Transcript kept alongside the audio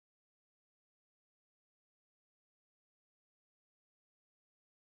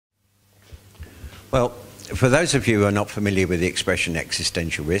Well, for those of you who are not familiar with the expression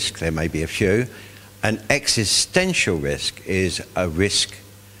existential risk, there may be a few. An existential risk is a risk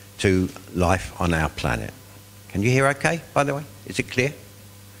to life on our planet. Can you hear okay, by the way? Is it clear?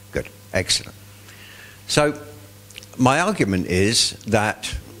 Good, excellent. So my argument is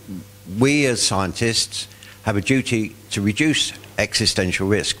that we as scientists have a duty to reduce existential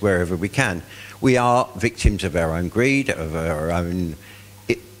risk wherever we can. We are victims of our own greed, of our own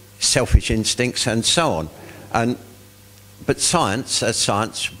selfish instincts and so on. But science, as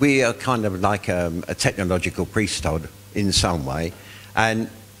science, we are kind of like a technological priesthood in some way, and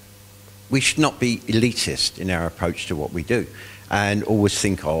we should not be elitist in our approach to what we do and always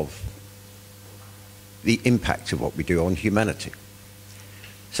think of the impact of what we do on humanity.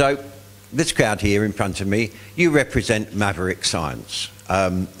 So this crowd here in front of me, you represent maverick science.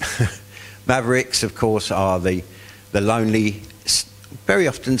 Mavericks, of course, are the lonely, very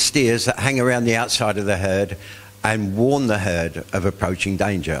often steers that hang around the outside of the herd and warn the herd of approaching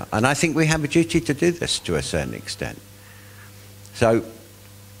danger. And I think we have a duty to do this to a certain extent. So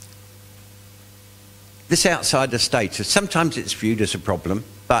this outsider status, sometimes it's viewed as a problem,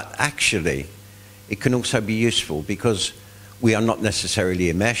 but actually it can also be useful because we are not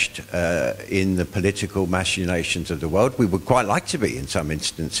necessarily enmeshed in the political machinations of the world. We would quite like to be in some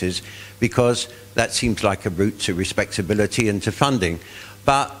instances because that seems like a route to respectability and to funding.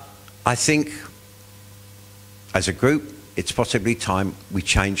 But I think as a group, it's possibly time we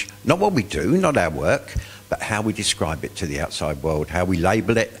change not what we do, not our work, but how we describe it to the outside world, how we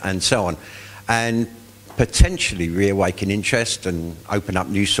label it and so on. And potentially reawaken interest and open up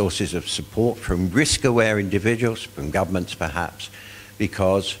new sources of support from risk-aware individuals, from governments perhaps,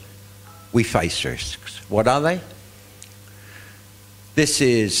 because we face risks. What are they? This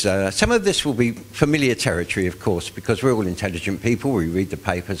is, some of this will be familiar territory, of course, because we're all intelligent people, we read the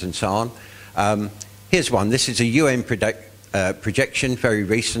papers and so on. Here's one. This is a UN projection, very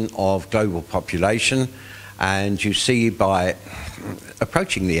recent, of global population, and you see by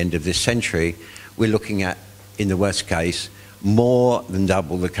approaching the end of this century, we're looking at, in the worst case, more than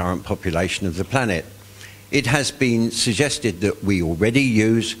double the current population of the planet. It has been suggested that we already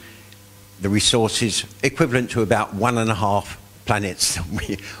use the resources equivalent to about 1.5 planets.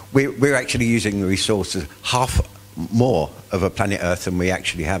 We're actually using the resources half more of a planet Earth than we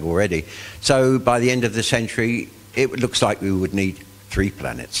actually have already. So by the end of the century, it looks like we would need 3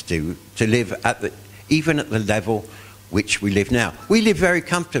 planets to live at even at the level which we live now. We live very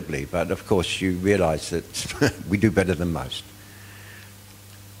comfortably, but of course you realise that we do better than most.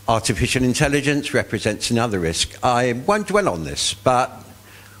 Artificial intelligence represents another risk. I won't dwell on this, but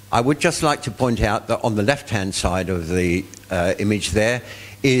I would just like to point out that on the left-hand side of the image there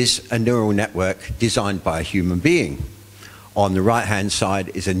is a neural network designed by a human being. On the right-hand side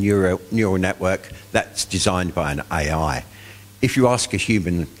is a neural network that's designed by an AI. If you ask a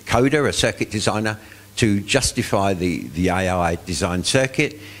human coder, a circuit designer, to justify the AI design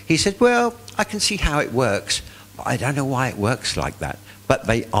circuit, he said, well, I can see how it works, but I don't know why it works like that. But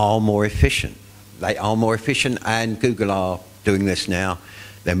they are more efficient. They are more efficient, and Google are doing this now.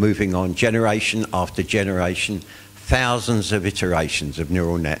 They're moving on generation after generation, thousands of iterations of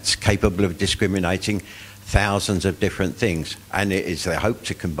neural nets capable of discriminating thousands of different things. And it is their hope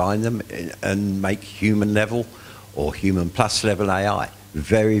to combine them and make human level or human plus level AI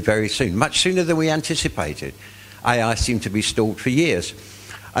very, very soon, much sooner than we anticipated. AI seemed to be stalled for years.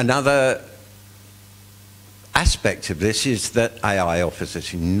 Another aspect of this is that AI offers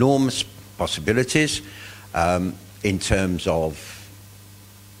us enormous possibilities in terms of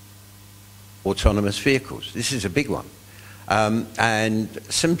autonomous vehicles. This is a big one. And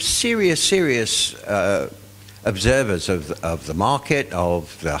some serious observers of the market,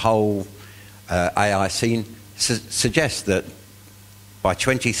 of the whole AI scene, suggest that by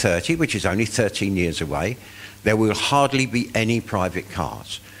 2030, which is only 13 years away, there will hardly be any private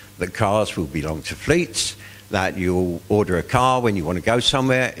cars. The cars will belong to fleets, that you'll order a car when you want to go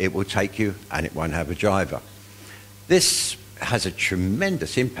somewhere, it will take you, and it won't have a driver. This has a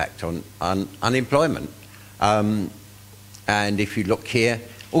tremendous impact on unemployment. And if you look here,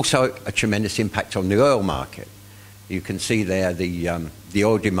 also a tremendous impact on the oil market. You can see there the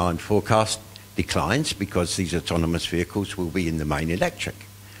oil demand forecast declines because these autonomous vehicles will be in the main electric.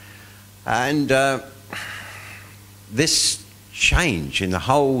 And this change in the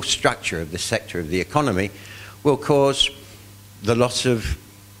whole structure of the sector of the economy will cause the loss of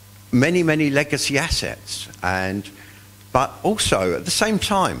many, many legacy assets. But also, at the same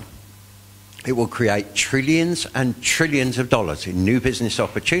time, it will create trillions and trillions of dollars in new business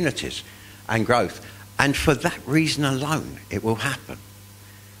opportunities and growth. And for that reason alone, it will happen.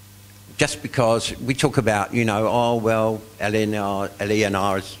 just because we talk about, you know, oh, well,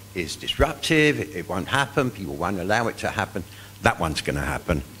 LENR is disruptive, it won't happen, people won't allow it to happen. That one's going to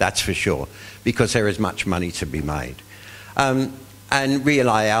happen, that's for sure, because there is much money to be made. And real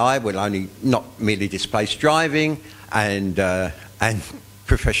AI will only not merely displace driving, and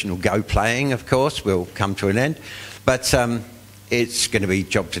professional Go playing, of course, will come to an end. But it's going to be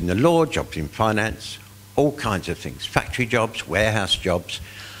jobs in the law, jobs in finance, all kinds of things, factory jobs, warehouse jobs.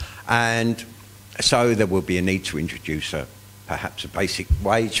 And so there will be a need to introduce perhaps a basic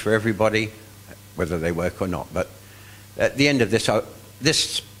wage for everybody, whether they work or not. But at the end of this,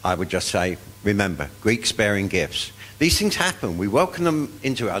 I would just say, remember, Greeks bearing gifts. These things happen. We welcome them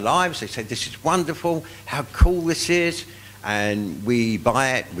into our lives. They say, this is wonderful, how cool this is. And we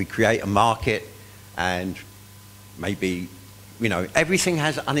buy it, we create a market, and maybe, you know, everything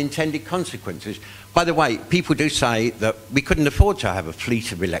has unintended consequences. By the way, people do say that we couldn't afford to have a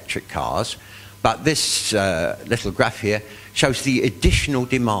fleet of electric cars, but this little graph here shows the additional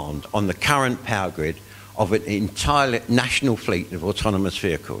demand on the current power grid of an entire national fleet of autonomous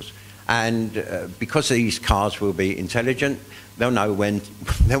vehicles. And because these cars will be intelligent, they'll know when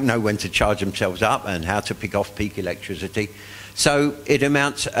to charge themselves up and how to pick off peak electricity. So it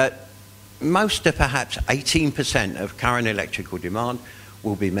amounts at most of perhaps 18% of current electrical demand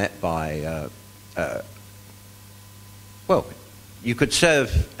will be met by, well, you could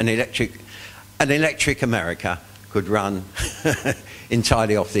serve an electric America could run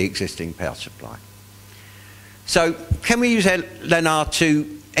entirely off the existing power supply. So can we use LENR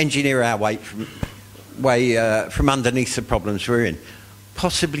to engineer our way from underneath the problems we're in?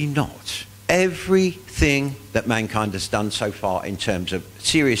 Possibly not. Everything that mankind has done so far in terms of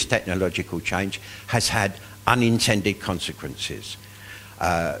serious technological change has had unintended consequences.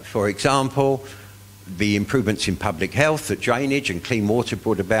 For example, the improvements in public health that drainage and clean water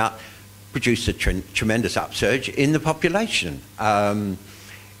brought about produced a tremendous upsurge in the population.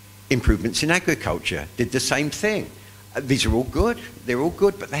 Improvements in agriculture did the same thing. These are all good, they're all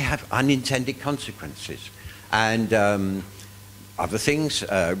good, but they have unintended consequences. And other things,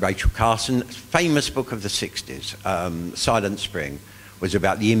 Rachel Carson's famous book of the 60s, Silent Spring, was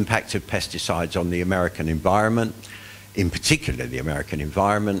about the impact of pesticides on the American environment, in particular the American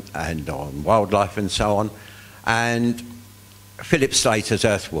environment and on wildlife and so on. And Philip Slater's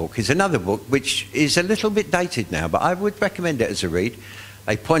Earthwalk is another book which is a little bit dated now, but I would recommend it as a read.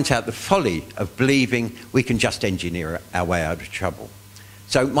 They point out the folly of believing we can just engineer our way out of trouble.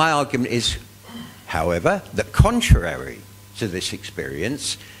 So my argument is, however, that contrary to this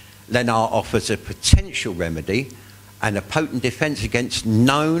experience, LENR offers a potential remedy and a potent defence against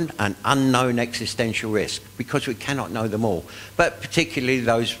known and unknown existential risk, because we cannot know them all, but particularly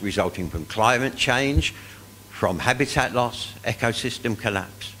those resulting from climate change, from habitat loss, ecosystem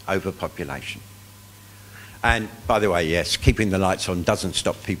collapse, overpopulation. And by the way, yes, keeping the lights on doesn't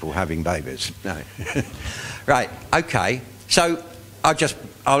stop people having babies. No. Right, okay. So I'll just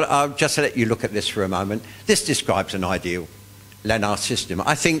let you look at this for a moment. This describes an ideal LENR system.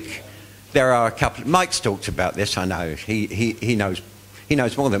 I think there are a couple. Mike's talked about this. I know he knows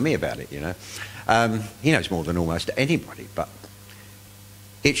more than me about it. You know, he knows more than almost anybody. But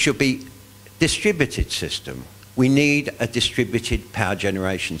it should be distributed system. We need a distributed power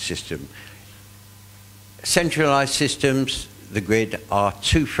generation system. Centralised systems, the grid, are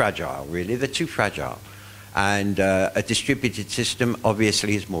too fragile, really. They're too fragile. And a distributed system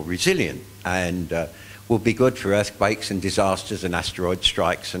obviously is more resilient and will be good for earthquakes and disasters and asteroid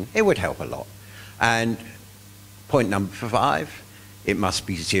strikes, and it would help a lot. And point number 5, it must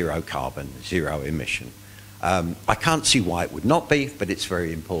be zero carbon, zero emission. I can't see why it would not be, but it's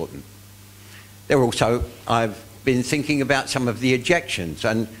very important. There are also, I've been thinking about some of the objections,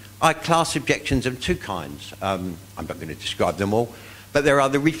 and I class objections of 2 kinds. I'm not going to describe them all, but there are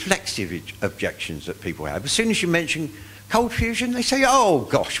the reflexive objections that people have. As soon as you mention cold fusion, they say, oh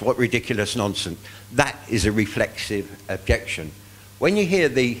gosh, what ridiculous nonsense. That is a reflexive objection. When you hear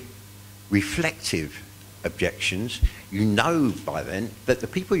the reflective objections, you know by then that the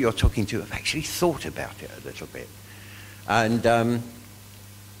people you're talking to have actually thought about it a little bit. And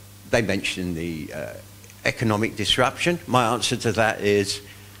they mention the economic disruption. My answer to that is,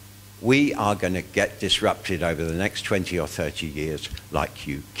 we are going to get disrupted over the next 20 or 30 years like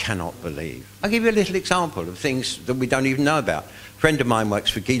you cannot believe. I'll give you a little example of things that we don't even know about. A friend of mine works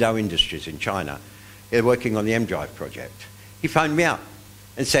for Guido Industries in China. They're working on the M-Drive project. He phoned me up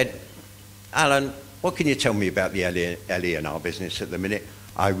and said, Alan, what can you tell me about the LENR business at the minute?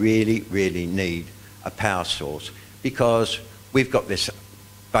 I really, really need a power source because we've got this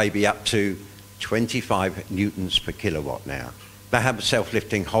baby up to 25 newtons per kilowatt now. They have a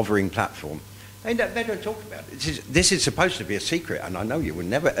self-lifting, hovering platform. They don't talk about it. This is supposed to be a secret, and I know you will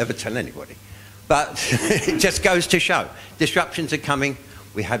never, ever tell anybody. But it just goes to show. Disruptions are coming.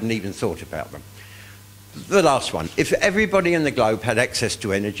 We haven't even thought about them. The last one. If everybody in the globe had access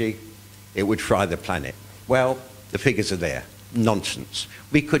to energy, it would fry the planet. Well, the figures are there. Nonsense.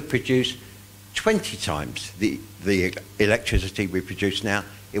 We could produce 20 times the electricity we produce now.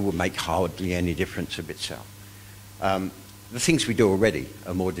 It would make hardly any difference of itself. The things we do already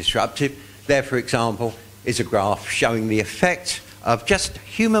are more disruptive. There, for example, is a graph showing the effect of just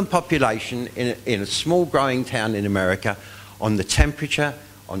human population in a small growing town in America on the temperature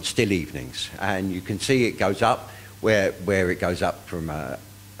on still evenings. And you can see it goes up where it goes up from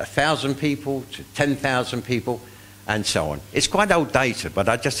 1,000 people to 10,000 people and so on. It's quite old data, but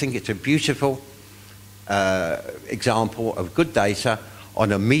I just think it's a beautiful example of good data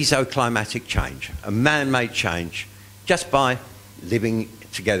on a mesoclimatic change, a man-made change, just by living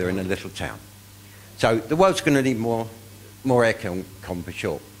together in a little town. So the world's going to need more aircon for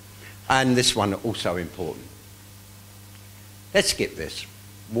sure. And this one also important. Let's skip this.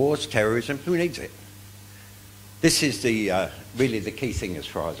 Wars, terrorism, who needs it? This is really the key thing as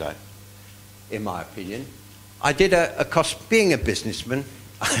far as in my opinion. I did a cost, being a businessman,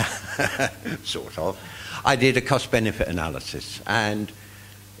 sort of, I did a cost-benefit analysis. And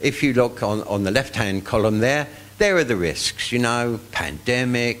if you look on the left-hand column there are the risks, you know,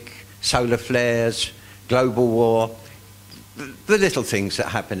 pandemic, solar flares, global war, the little things that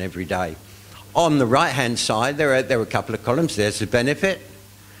happen every day. On the right-hand side, there are a couple of columns. There's the benefit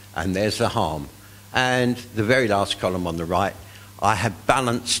and there's the harm. And the very last column on the right, I have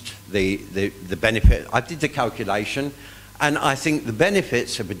balanced the benefit. I did the calculation, and I think the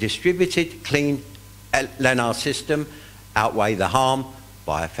benefits of a distributed, clean LENR system outweigh the harm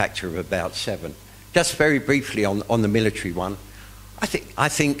by a factor of about 7. Just very briefly on the military one, I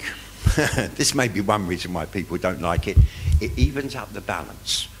think this may be one reason why people don't like it. It evens up the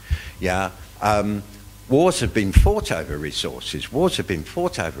balance. Yeah, wars have been fought over resources. Wars have been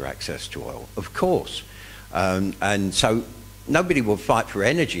fought over access to oil, of course, and so nobody will fight for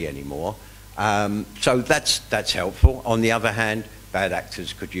energy anymore. So that's helpful. On the other hand, bad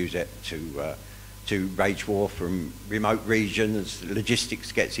actors could use it to wage war from remote regions,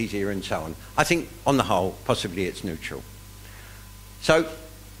 logistics gets easier and so on. I think on the whole, possibly it's neutral. So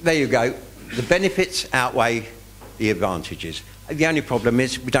there you go. The benefits outweigh the advantages. The only problem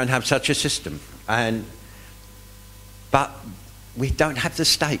is we don't have such a system. But we don't have the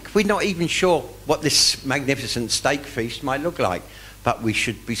steak. We're not even sure what this magnificent steak feast might look like, but we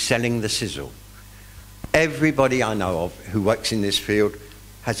should be selling the sizzle. Everybody I know of who works in this field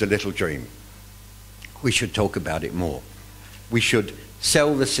has a little dream. We should talk about it more. We should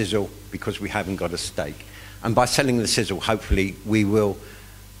sell the sizzle because we haven't got a steak. And by selling the sizzle, hopefully we will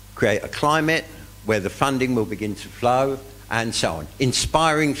create a climate where the funding will begin to flow and so on.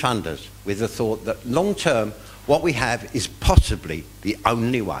 Inspiring funders with the thought that long term, what we have is possibly the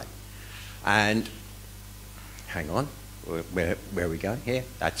only way. And hang on, where are we going? Here,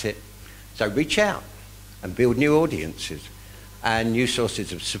 that's it. So reach out and build new audiences and new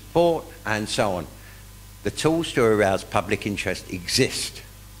sources of support and so on. The tools to arouse public interest exist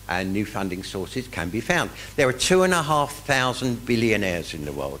and new funding sources can be found. There are 2,500 billionaires in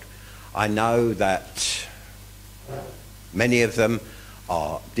the world. I know that many of them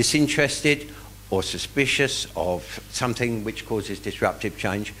are disinterested or suspicious of something which causes disruptive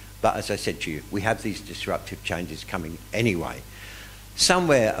change, but as I said to you, we have these disruptive changes coming anyway.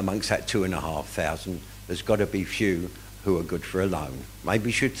 Somewhere amongst that 2,500, there's got to be few who are good for a loan. Maybe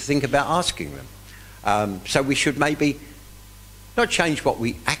we should think about asking them. So we should maybe not change what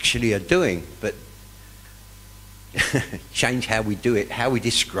we actually are doing, but change how we do it, how we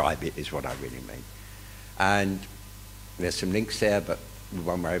describe it is what I really mean. And there's some links there, but we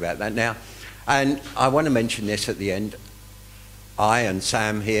won't worry about that now. And I want to mention this at the end. I and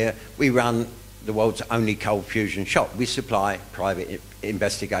Sam here, we run the world's only cold fusion shop. We supply private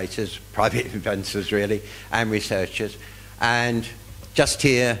investigators, private inventors really, and researchers. And just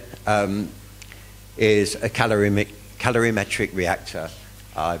here is a calorimetric reactor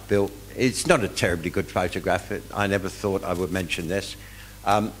I built. It's not a terribly good photograph. I never thought I would mention this.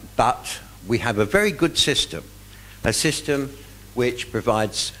 But we have a very good system, a system which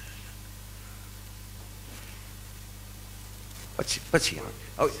provides... What's he on?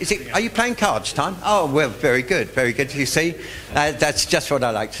 Oh, are you playing cards, Time? Oh, well, very good, very good. You see, that's just what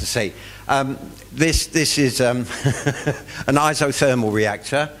I like to see. This is an isothermal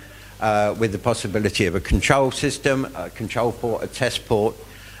reactor with the possibility of a control system, a control port, a test port,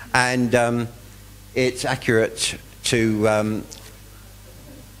 and it's accurate to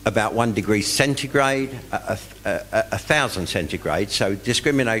about 1 degree centigrade, 1,000 centigrade. So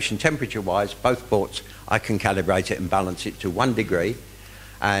discrimination temperature-wise, both ports, I can calibrate it and balance it to 1 degree,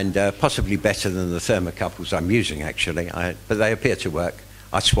 and possibly better than the thermocouples I'm using, actually. But they appear to work.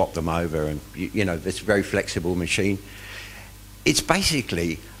 I swap them over, and you know, it's a very flexible machine. It's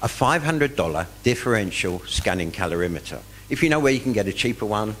basically a $500 differential scanning calorimeter. If you know where you can get a cheaper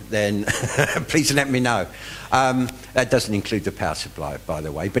one, then please let me know. That doesn't include the power supply, by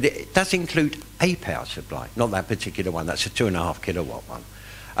the way, but it does include a power supply, not that particular one. That's a 2.5 kilowatt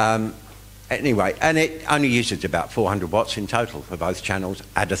one. Anyway, and it only uses about 400 watts in total for both channels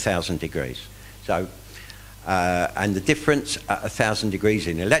at 1,000 degrees. So, and the difference at 1,000 degrees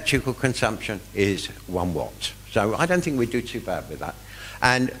in electrical consumption is 1 watt. So I don't think we do too bad with that.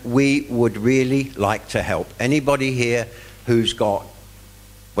 And we would really like to help anybody here who's got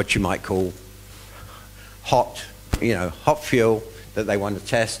what you might call hot fuel that they want to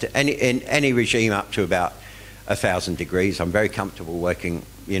test in any regime up to about 1,000 degrees. I'm very comfortable working,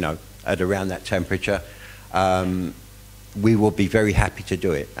 you know, at around that temperature. We will be very happy to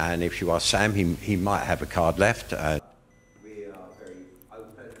do it. And if you ask Sam, he might have a card left. We are very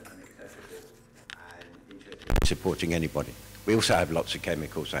open and accessible and interested in supporting anybody. We also have lots of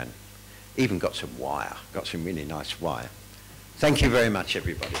chemicals and even got some wire, got some really nice wire. Thank you very much,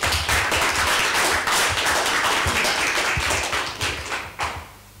 everybody.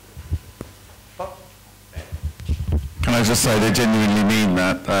 Can I just say they genuinely mean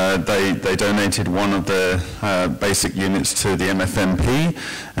that. They donated one of the basic units to the MFMP,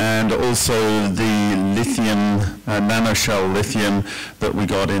 and also the lithium, nanoshell lithium that we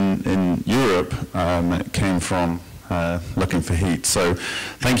got in Europe came from looking for heat. So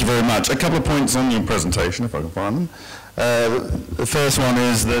thank you very much. A couple of points on your presentation, if I can find them. The first one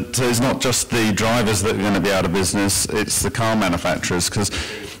is that it's not just the drivers that are going to be out of business, it's the car manufacturers, because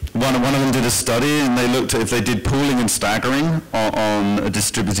one of them did a study and they looked at if they did pooling and staggering on a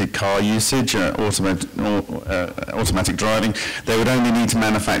distributed car usage, automatic driving, they would only need to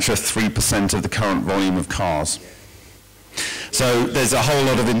manufacture 3% of the current volume of cars. So there's a whole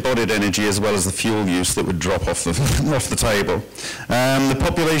lot of embodied energy as well as the fuel use that would drop off the table. The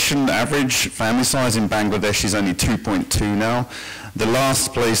population average family size in Bangladesh is only 2.2 now. The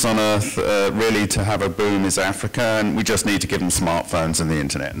last place on earth really to have a boom is Africa, and we just need to give them smartphones and the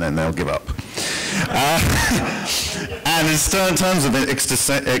internet, and then they'll give up. And in terms of the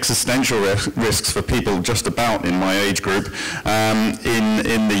existential risks for people just about in my age group,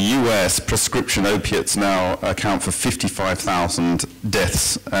 in the US, prescription opiates now account for 55,000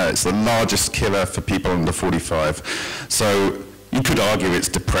 deaths. It's the largest killer for people under 45. So you could argue it's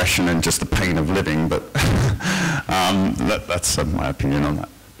depression and just the pain of living, but that's my opinion on that.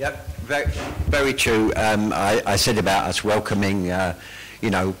 Yep, very, very true. I said about us welcoming, you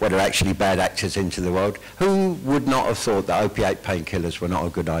know, what are actually bad actors into the world. Who would not have thought that opiate painkillers were not a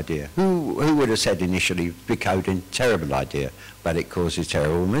good idea? Who would have said initially, Vicodin, terrible idea, but it causes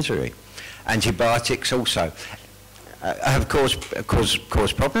terrible misery. Antibiotics also have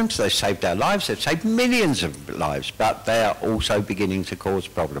caused problems. They've saved our lives. They've saved millions of lives, but they are also beginning to cause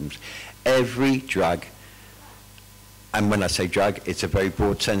problems. Every drug, and when I say drug, it's a very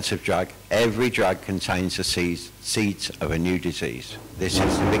broad sense of drug, every drug contains the seeds of a new disease. This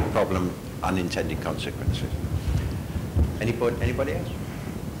is the big problem, unintended consequences. Anybody else?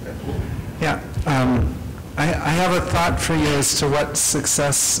 Yeah, I have a thought for you as to what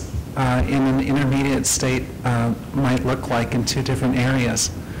success in an intermediate state might look like in two different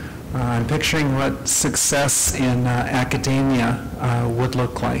areas. I'm picturing what success in academia would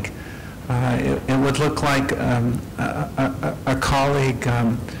look like. It would look like a colleague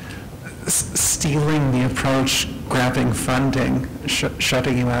stealing the approach, grabbing funding,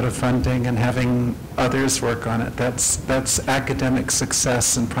 shutting you out of funding, and having others work on it. That's academic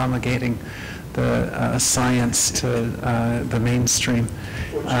success and promulgating the science to the mainstream.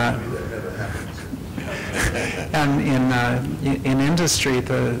 And in industry,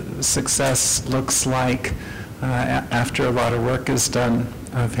 the success looks like, after a lot of work is done,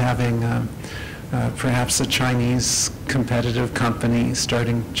 of having perhaps a Chinese competitive company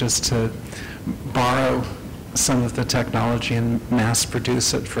starting just to borrow some of the technology and mass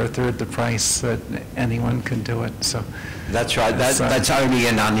produce it for a third the price that anyone can do it. So that's right. That's only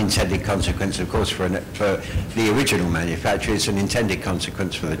an unintended consequence, of course, for the original manufacturer. It's an intended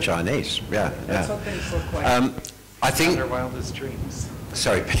consequence for the Chinese. Yeah, that's what things look like. I think their wildest dreams.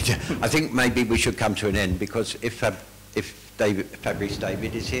 Sorry, Peter. I think maybe we should come to an end, because if Fabrice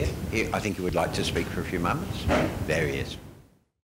David is here, I think he would like to speak for a few moments. There he is.